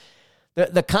it.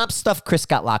 The comp stuff, Chris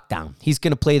got locked down. He's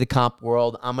going to play the comp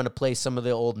world. I'm going to play some of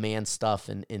the old man stuff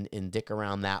and dick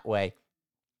around that way.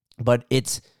 But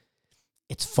it's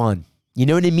fun. You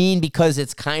know what I mean? Because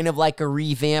it's kind of like a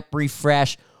revamp,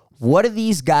 refresh. What are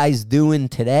these guys doing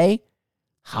today?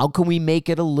 How can we make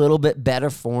it a little bit better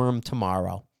for them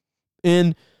tomorrow?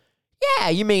 And yeah,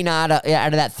 you may not, out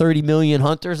of that 30 million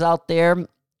hunters out there,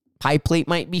 pie plate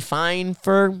might be fine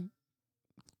for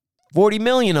 40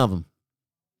 million of them.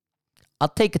 I'll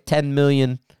take a 10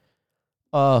 million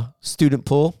student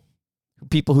pool.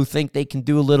 People who think they can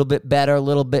do a little bit better, a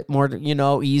little bit more,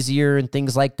 easier and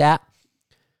things like that.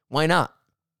 Why not?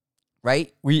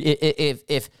 Right?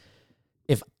 If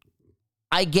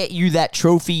I get you that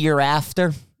trophy you're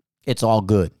after, it's all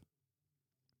good.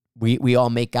 We all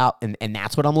make out, and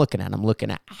that's what I'm looking at. I'm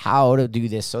looking at how to do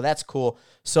this. So that's cool.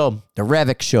 So the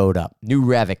Revic showed up. New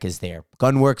Revic is there.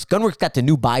 Gunworks got the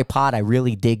new bipod. I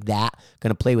really dig that.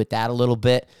 Going to play with that a little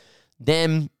bit.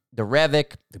 Then the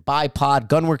Revic, the bipod.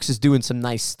 Gunworks is doing some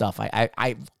nice stuff.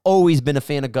 I've always been a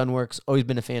fan of Gunworks, always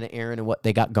been a fan of Aaron and what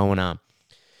they got going on.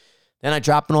 Then I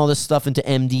dropping all this stuff into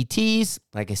MDTs.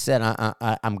 Like I said,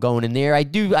 I'm going in there. I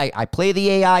play the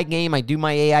AI game. I do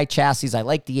my AI chassis. I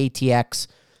like the ATX.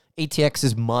 ATX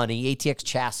is money. ATX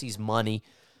chassis is money,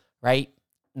 right?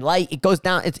 Light, it goes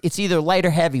down. It's either light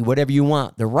or heavy, whatever you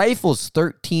want. The rifle's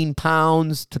 13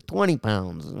 pounds to 20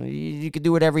 pounds. You can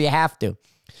do whatever you have to.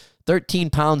 13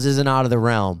 pounds isn't out of the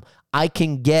realm. I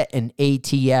can get an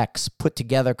ATX put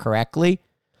together correctly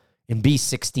and be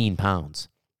 16 pounds.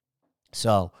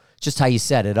 So just how you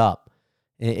set it up,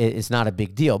 it's not a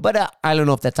big deal. But I don't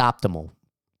know if that's optimal.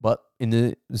 But in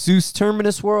the Zeus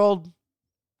Terminus world,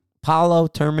 Apollo,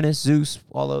 Terminus, Zeus,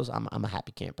 all those, I'm a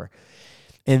happy camper.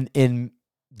 And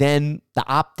then the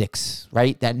optics,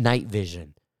 right? That night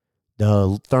vision,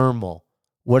 the thermal.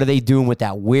 What are they doing with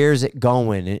that? Where's it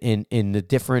going? In the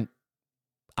different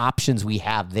options we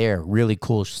have there. Really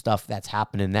cool stuff that's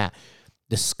happening. That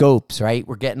the scopes, right?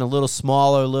 We're getting a little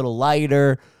smaller, a little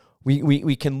lighter.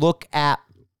 We can look at.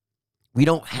 We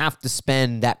don't have to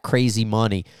spend that crazy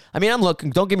money. I mean, I'm looking.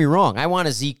 Don't get me wrong. I want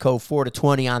a Zico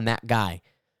 4-20 on that guy.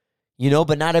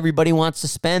 But not everybody wants to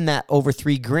spend that over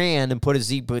 $3,000 and put a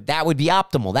Z, but that would be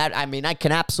optimal. I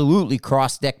can absolutely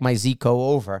cross-deck my Zico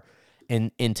over,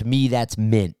 and to me, that's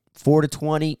mint.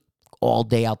 4-20, all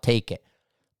day, I'll take it.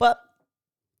 But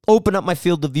open up my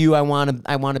field of view. I want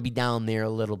to be down there a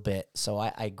little bit, so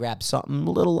I grabbed something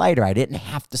a little lighter. I didn't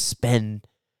have to spend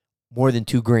more than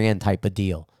 $2,000 type of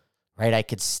deal, right? I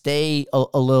could stay a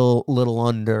little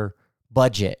under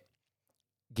budget,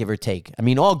 give or take. I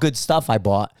mean, all good stuff I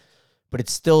bought. But it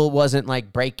still wasn't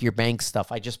like break your bank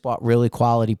stuff. I just bought really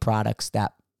quality products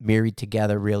that married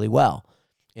together really well.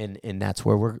 And that's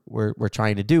where we're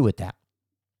trying to do with that.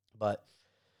 But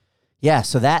yeah,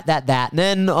 so that. And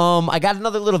then I got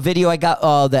another little video. I got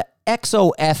the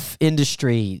XOF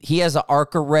Industry. He has an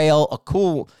Arca rail, a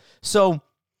cool. So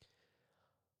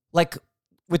like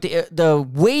with the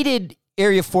weighted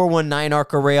Area 419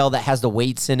 Arca rail that has the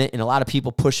weights in it, and a lot of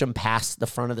people push them past the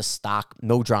front of the stock.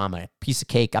 No drama. Piece of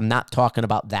cake. I'm not talking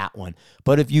about that one.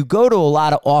 But if you go to a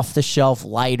lot of off-the-shelf,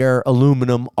 lighter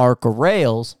aluminum Arca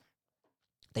rails,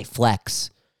 they flex.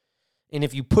 And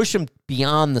if you push them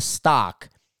beyond the stock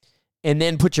and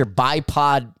then put your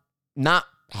bipod, not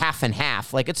half and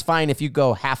half, like it's fine if you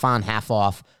go half on, half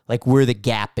off, like where the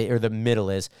gap or the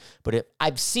middle is. But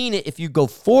I've seen it if you go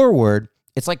forward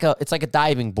It's like a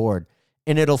diving board,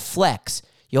 and it'll flex.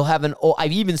 You'll have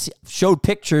I've even showed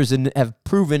pictures and have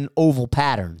proven oval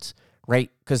patterns, right?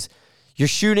 Because you're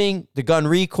shooting, the gun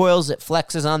recoils, it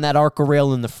flexes on that ARCA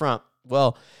rail in the front.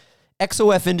 Well,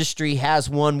 XOF Industry has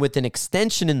one with an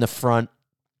extension in the front,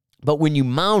 but when you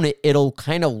mount it, it'll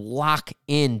kind of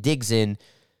digs in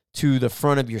to the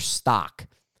front of your stock.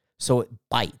 So it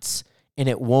bites and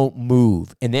it won't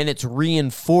move. And then it's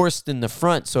reinforced in the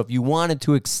front. So if you wanted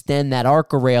to extend that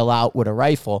ARCA rail out with a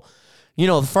rifle,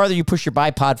 the farther you push your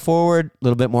bipod forward, a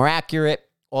little bit more accurate,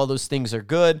 all those things are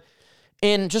good.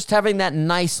 And just having that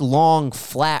nice, long,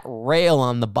 flat rail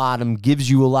on the bottom gives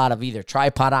you a lot of either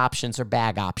tripod options or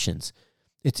bag options.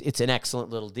 It's an excellent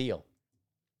little deal.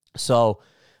 So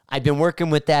I've been working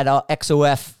with that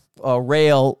XOF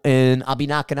rail, and I'll be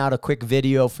knocking out a quick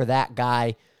video for that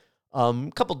guy.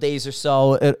 A couple days or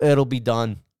so, it'll be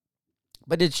done.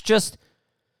 But it's just,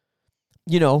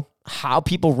 how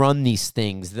people run these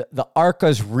things. The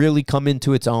ARCA's really come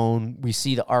into its own. We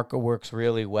see the ARCA works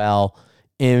really well.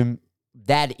 And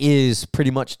that is pretty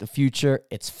much the future.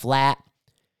 It's flat.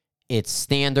 It's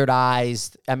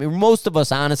standardized. I mean, most of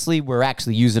us, honestly, we're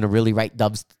actually using a really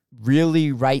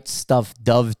right stuff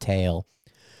dovetail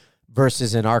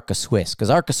versus an ARCA Swiss, because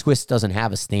ARCA Swiss doesn't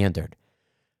have a standard,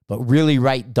 but really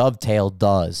right dovetail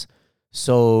does.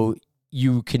 So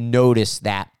you can notice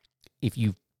that if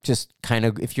you just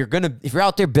if you're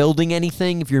out there building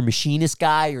anything, if you're a machinist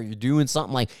guy or you're doing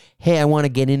something like, hey, I want to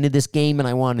get into this game and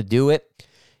I want to do it,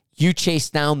 you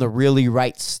chase down the really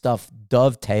right stuff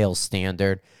dovetail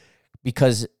standard,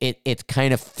 because it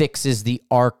kind of fixes the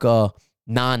ARCA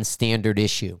non-standard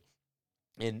issue.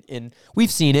 And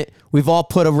we've seen it. We've all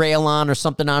put a rail on or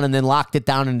something on and then locked it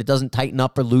down and it doesn't tighten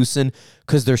up or loosen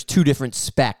because there's two different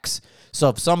specs. So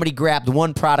if somebody grabbed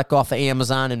one product off of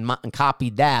Amazon and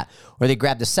copied that, or they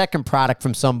grabbed the second product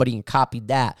from somebody and copied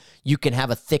that, you can have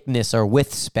a thickness or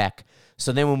width spec.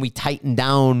 So then when we tighten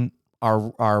down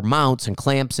our mounts and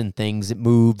clamps and things, it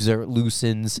moves or it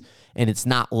loosens and it's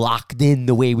not locked in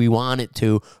the way we want it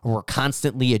to, or we're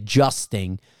constantly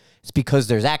adjusting. It's because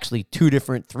there's actually three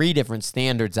different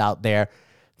standards out there.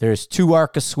 There's two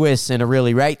ARCA Swiss and a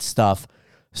really right stuff.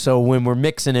 So when we're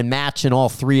mixing and matching all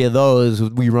three of those,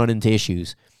 we run into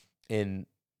issues. And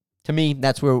to me,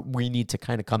 that's where we need to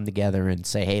kind of come together and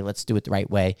say, hey, let's do it the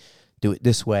right way. Do it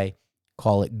this way.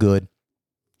 Call it good.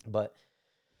 But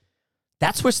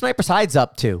that's where Sniper's Hide's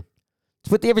up to.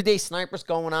 It's what the Everyday Sniper's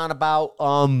going on about.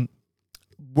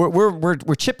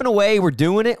 We're chipping away. We're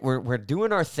doing it. We're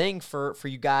doing our thing for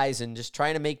you guys and just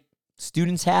trying to make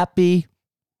students happy,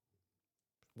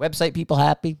 website people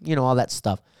happy, all that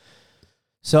stuff.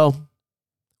 So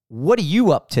what are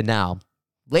you up to now?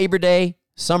 Labor Day,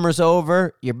 summer's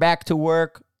over, you're back to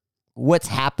work. What's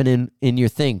happening in your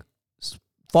thing?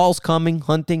 Fall's coming,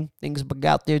 hunting, things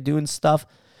out there doing stuff.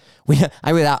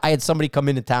 I had somebody come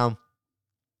into town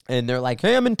and they're like,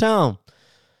 hey, I'm in town.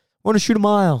 Want to shoot a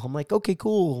mile. I'm like, okay,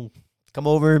 cool. Come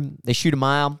over. They shoot a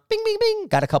mile. Bing, bing, bing.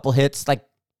 Got a couple hits. Like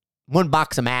one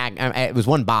box of mag. It was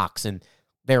one box and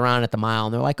they were on at the mile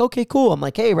and they're like, okay, cool. I'm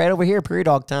like, hey, right over here, Prairie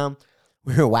Dog Town.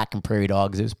 We were whacking prairie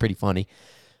dogs. It was pretty funny.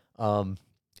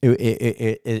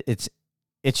 It's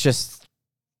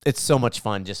so much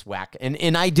fun just whack.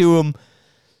 And I do them.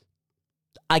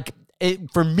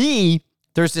 For me,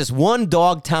 there's this one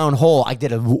dog town hole. I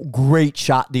did a great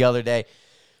shot the other day.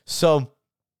 So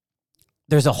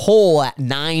there's a hole at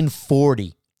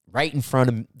 940 right in front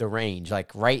of the range,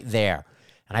 like right there.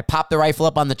 And I pop the rifle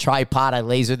up on the tripod. I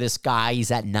laser this guy. He's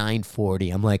at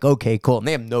 940. I'm like, okay, cool. And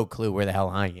they have no clue where the hell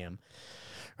I am.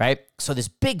 Right? So this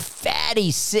big fatty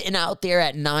sitting out there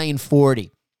at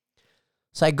 940.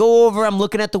 So I go over, I'm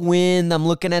looking at the wind, I'm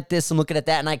looking at this, I'm looking at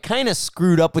that, and I kind of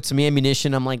screwed up with some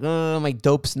ammunition. I'm like, oh, my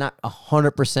dope's not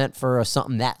 100% for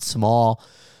something that small.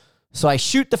 So I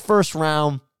shoot the first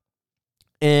round,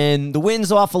 and the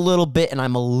wind's off a little bit, and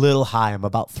I'm a little high. I'm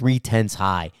about 3/10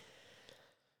 high.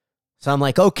 So I'm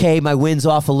like, okay, my wind's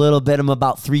off a little bit. I'm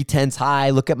about 3/10 high.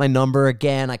 Look at my number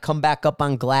again. I come back up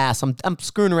on glass. I'm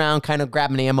screwing around, kind of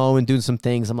grabbing ammo and doing some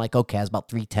things. I'm like, okay, I was about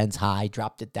 3/10 high.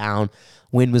 Dropped it down.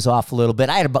 Wind was off a little bit.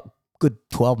 I had about good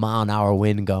 12 mile an hour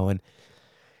wind going.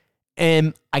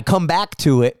 And I come back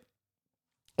to it,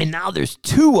 and now there's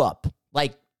two up,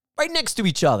 like right next to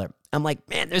each other. I'm like,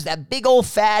 man, there's that big old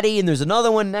fatty, and there's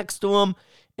another one next to him.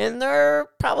 And they're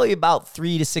probably about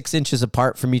 3 to 6 inches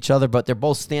apart from each other, but they're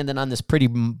both standing on this pretty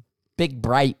big,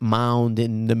 bright mound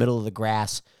in the middle of the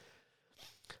grass.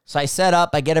 So I set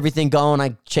up, I get everything going,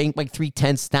 I change my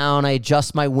 3/10 down, I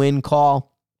adjust my wind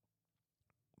call,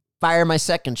 fire my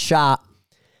second shot,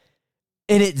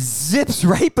 and it zips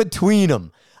right between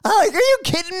them. I'm like, are you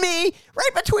kidding me?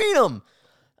 Right between them.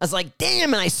 I was like,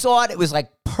 damn, and I saw it. It was like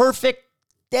perfect,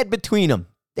 dead between them.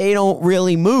 They don't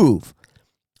really move.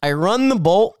 I run the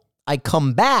bolt. I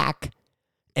come back,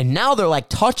 and now they're like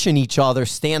touching each other,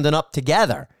 standing up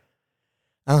together.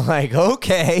 I'm like,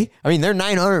 okay. I mean, they're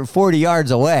 940 yards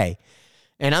away,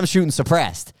 and I'm shooting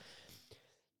suppressed.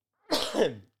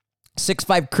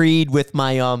 6.5 Creed with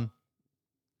my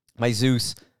my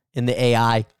Zeus in the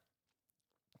AI.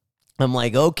 I'm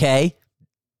like, okay.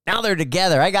 Now they're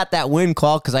together. I got that win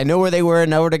call because I know where they were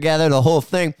and now we're together, the whole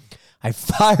thing. I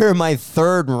fire my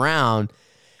third round,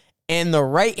 and the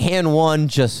right-hand one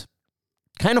just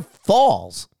kind of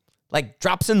falls, like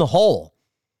drops in the hole.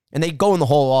 And they go in the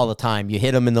hole all the time. You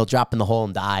hit them and they'll drop in the hole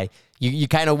and die. You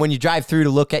kind of, when you drive through to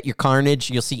look at your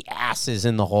carnage, you'll see asses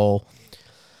in the hole.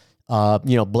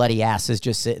 Bloody asses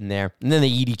just sitting there. And then they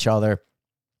eat each other,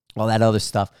 all that other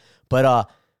stuff. But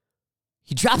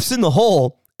he drops in the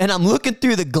hole, and I'm looking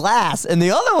through the glass, and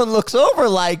the other one looks over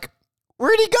like,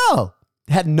 where'd he go?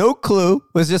 Had no clue.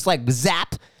 Was just like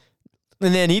zap.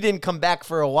 And then he didn't come back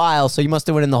for a while, so he must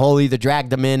have went in the hole, either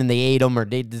dragged him in and they ate him or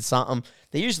they did something.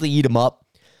 They usually eat him up.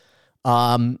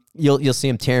 You'll see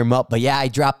him tear him up. But yeah, I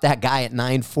dropped that guy at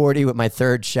 940 with my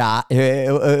third shot.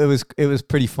 It was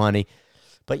pretty funny.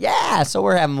 But yeah, so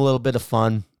we're having a little bit of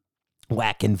fun.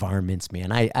 Whack environments,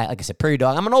 man. I like I said, prairie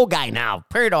dog. I'm an old guy now.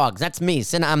 Prairie dogs, that's me.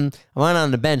 I went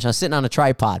on the bench. I'm sitting on a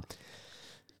tripod.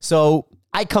 So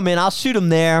I come in. I'll shoot him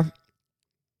there.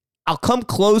 I'll come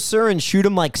closer and shoot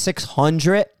him like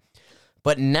 600.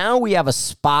 But now we have a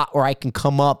spot where I can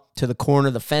come up to the corner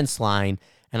of the fence line,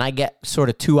 and I get sort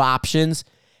of two options.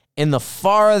 And the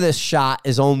farthest shot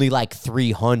is only like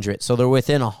 300. So they're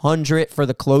within 100 for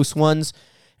the close ones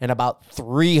and about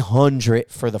 300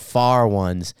 for the far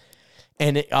ones.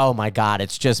 And oh my God,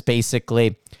 it's just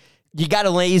basically, you got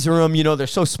to laser them. They're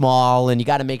so small, and you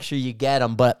got to make sure you get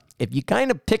them. But if you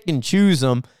kind of pick and choose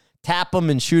them, tap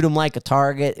them and shoot them like a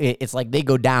target, it's like they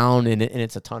go down, and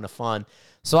it's a ton of fun.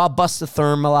 So I'll bust the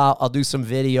thermal out. I'll do some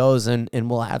videos, and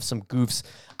we'll have some goofs.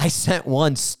 I sent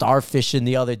one starfishing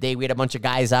the other day. We had a bunch of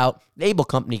guys out, the Able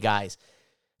Company guys.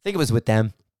 I think it was with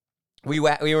them. We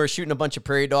were shooting a bunch of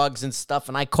prairie dogs and stuff,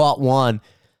 and I caught one.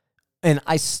 And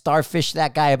I starfished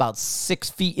that guy about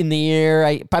 6 feet in the air.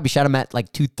 I probably shot him at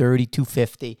like 230,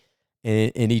 250.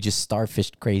 And he just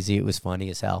starfished crazy. It was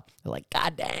funny as hell. They're like,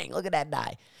 God dang, look at that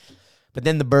die. But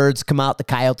then the birds come out, the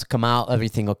coyotes come out,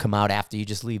 everything will come out after. You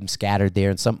just leave them scattered there,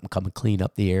 and something will come and clean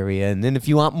up the area. And then if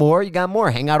you want more, you got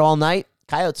more. Hang out all night,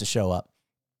 coyotes will show up.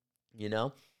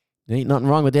 There ain't nothing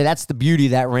wrong with it. That's the beauty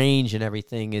of that range and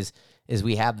everything is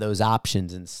we have those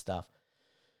options and stuff.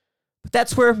 But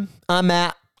that's where I'm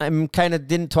at. I'm kind of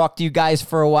didn't talk to you guys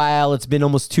for a while. It's been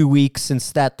almost 2 weeks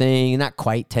since that thing. Not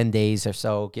quite 10 days or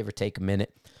so, give or take a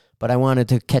minute. But I wanted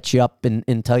to catch you up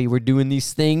and tell you we're doing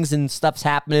these things and stuff's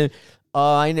happening.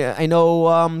 I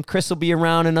know Chris will be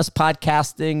around and us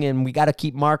podcasting, and we got to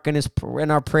keep Mark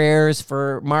in our prayers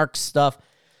for Mark's stuff.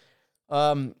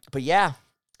 But yeah,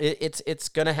 it's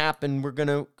going to happen. We're going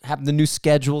to have the new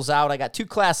schedules out. I got 2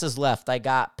 classes left. I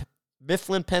got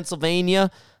Mifflin, Pennsylvania.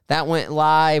 That went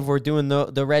live. We're doing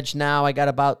the reg now. I got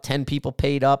about 10 people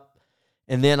paid up.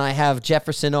 And then I have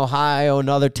Jefferson, Ohio,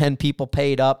 another 10 people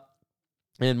paid up.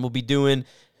 And we'll be doing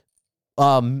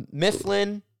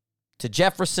Mifflin to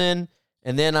Jefferson.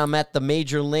 And then I'm at the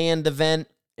Major Land event.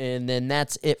 And then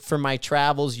that's it for my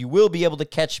travels. You will be able to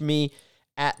catch me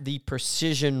at the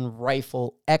Precision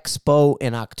Rifle Expo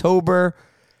in October.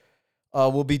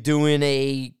 We'll be doing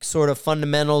a sort of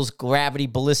fundamentals gravity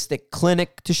ballistic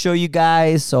clinic to show you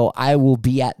guys. So I will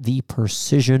be at the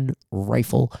Precision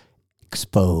Rifle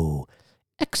Expo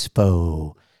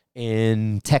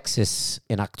in Texas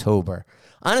in October.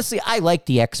 Honestly, I like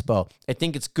the expo. I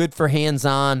think it's good for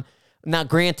hands-on. Now,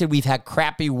 granted, we've had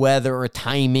crappy weather or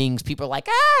timings. People are like,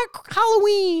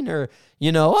 Halloween, or,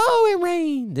 oh, it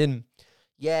rained. And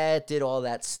yeah, it did all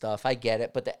that stuff. I get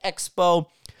it. But the expo,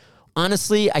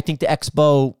 honestly, I think the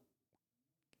expo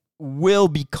will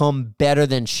become better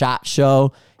than SHOT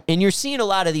Show. And you're seeing a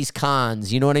lot of these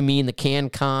cons. You know what I mean? The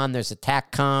CanCon, there's a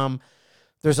TACCOM.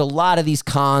 There's a lot of these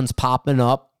cons popping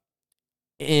up.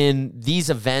 And these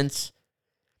events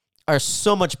are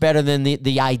so much better than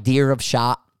the idea of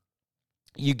SHOT.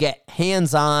 You get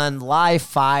hands-on, live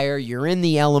fire. You're in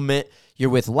the element. You're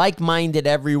with like-minded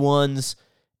everyone's.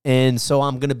 And so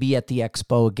I'm going to be at the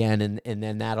expo again. And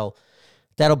then that'll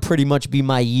pretty much be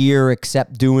my year,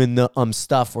 except doing the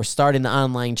stuff. We're starting the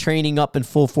online training up in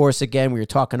full force again. We were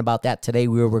talking about that today,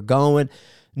 where we're going.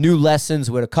 New lessons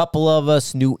with a couple of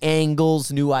us, new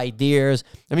angles, new ideas.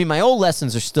 I mean, my old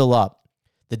lessons are still up.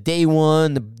 the day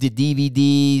one, the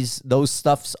DVDs, those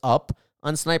stuff's up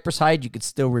on Sniper's Hide. You could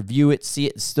still review it, see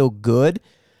it, it's still good.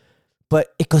 But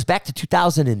it goes back to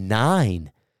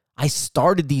 2009. I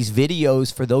started these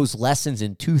videos for those lessons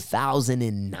in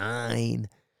 2009.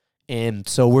 And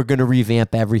so we're going to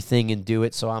revamp everything and do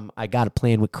it. So I got a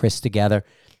plan with Chris together,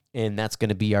 and that's going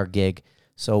to be our gig.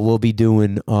 So we'll be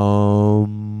doing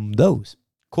those.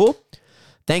 Cool?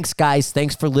 Thanks, guys.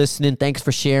 Thanks for listening. Thanks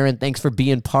for sharing. Thanks for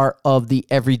being part of the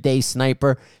Everyday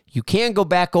Sniper. You can go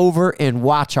back over and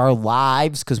watch our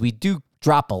lives because we do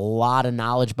drop a lot of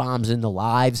knowledge bombs in the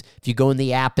lives. If you go in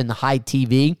the app in the Hide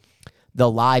TV,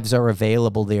 the lives are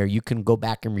available there. You can go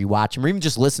back and rewatch them or even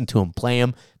just listen to them, play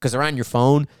them because they're on your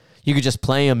phone. You could just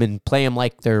play them and play them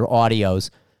like they're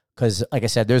audios because, like I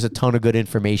said, there's a ton of good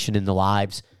information in the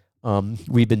lives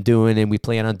we've been doing, and we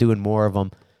plan on doing more of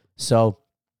them. So,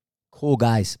 cool,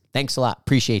 guys. Thanks a lot.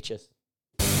 Appreciate you.